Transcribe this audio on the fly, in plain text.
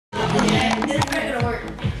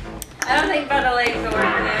got a leg to work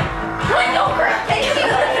there. No crap!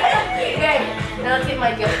 Okay, now let's get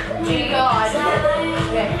Micah. God.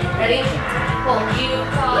 Okay, ready? Pull. You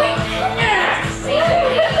call. Man, you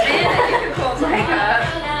can pull Micah up.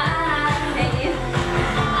 Can you?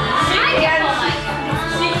 She can.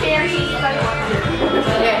 She doesn't want to.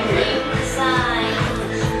 Okay.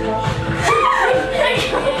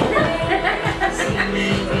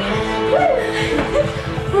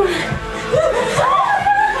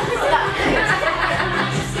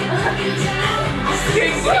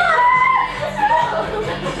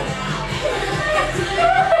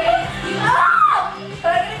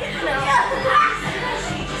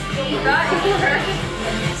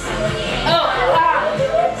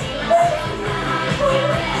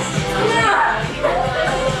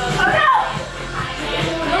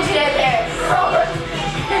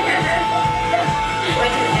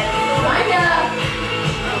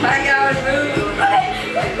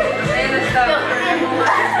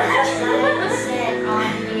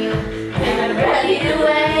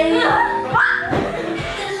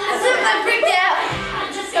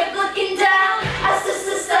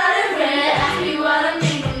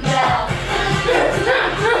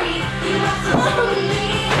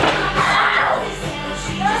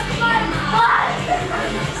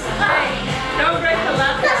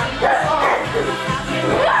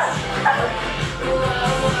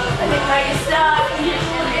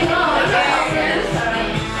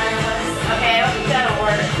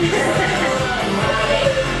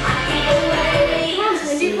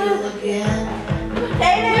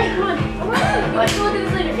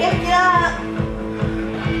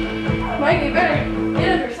 Mike, you better get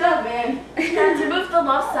up yourself, man. Time to move the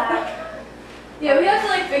love sack. Yeah, we have to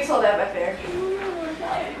like fix all that back there.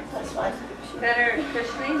 That's fine. Better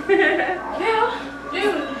cushioning. Yeah,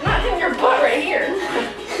 dude, not in your butt right here.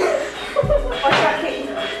 Watch out, Kate.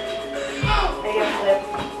 There you go, flip.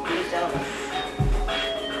 Please don't.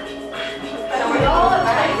 We're all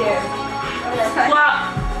upside there. Wow.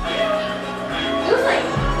 It was like,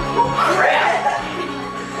 oh crap!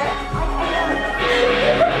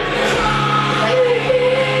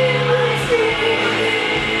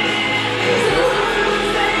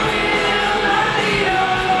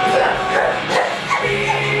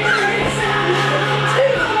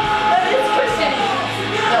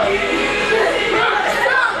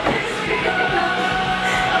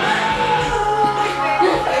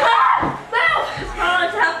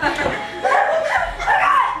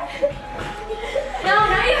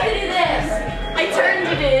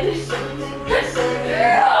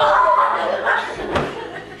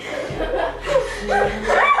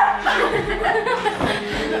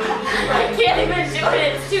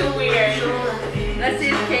 It's too weird. Let's see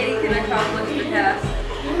if Katie can accomplish the task.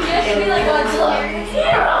 Yeah, she'd be like Godzilla.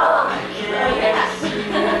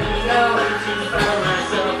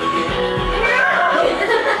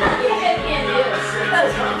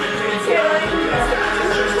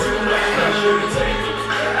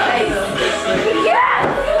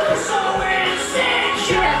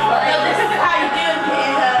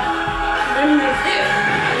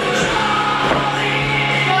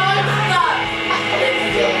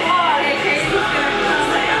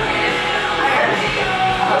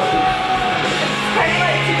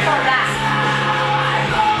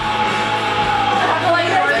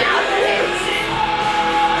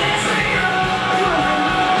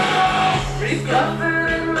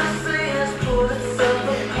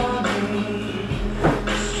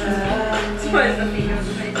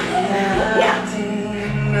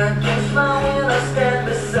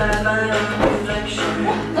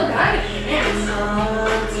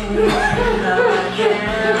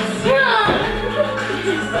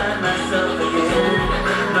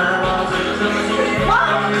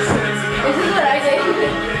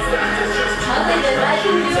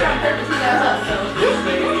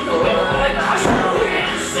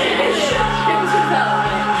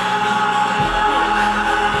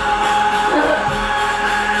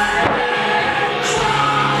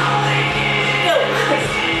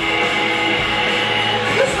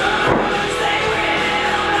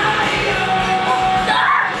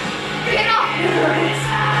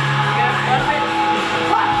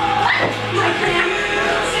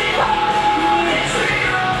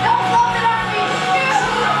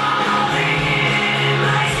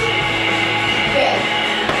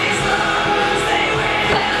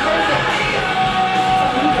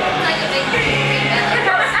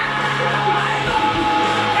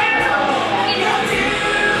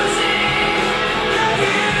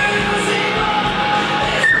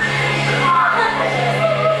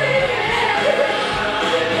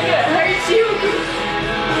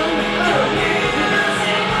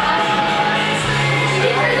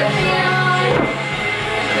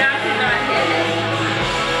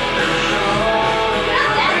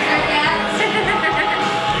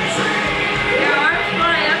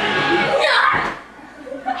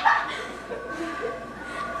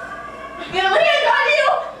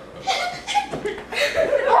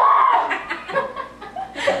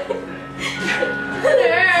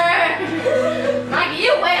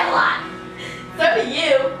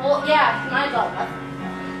 You. Well, yeah, mine's all muscle.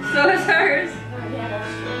 So is hers. Yeah, that's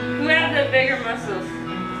true. Who have the bigger muscles?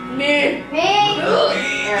 Me. Aaron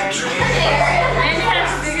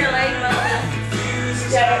has bigger leg muscles.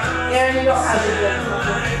 Yeah, Aaron, you don't have the good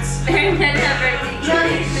muscles. Aaron doesn't have very big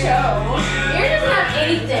None show. Aaron doesn't have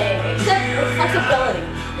anything except for flexibility.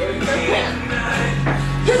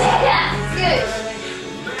 Yeah, good.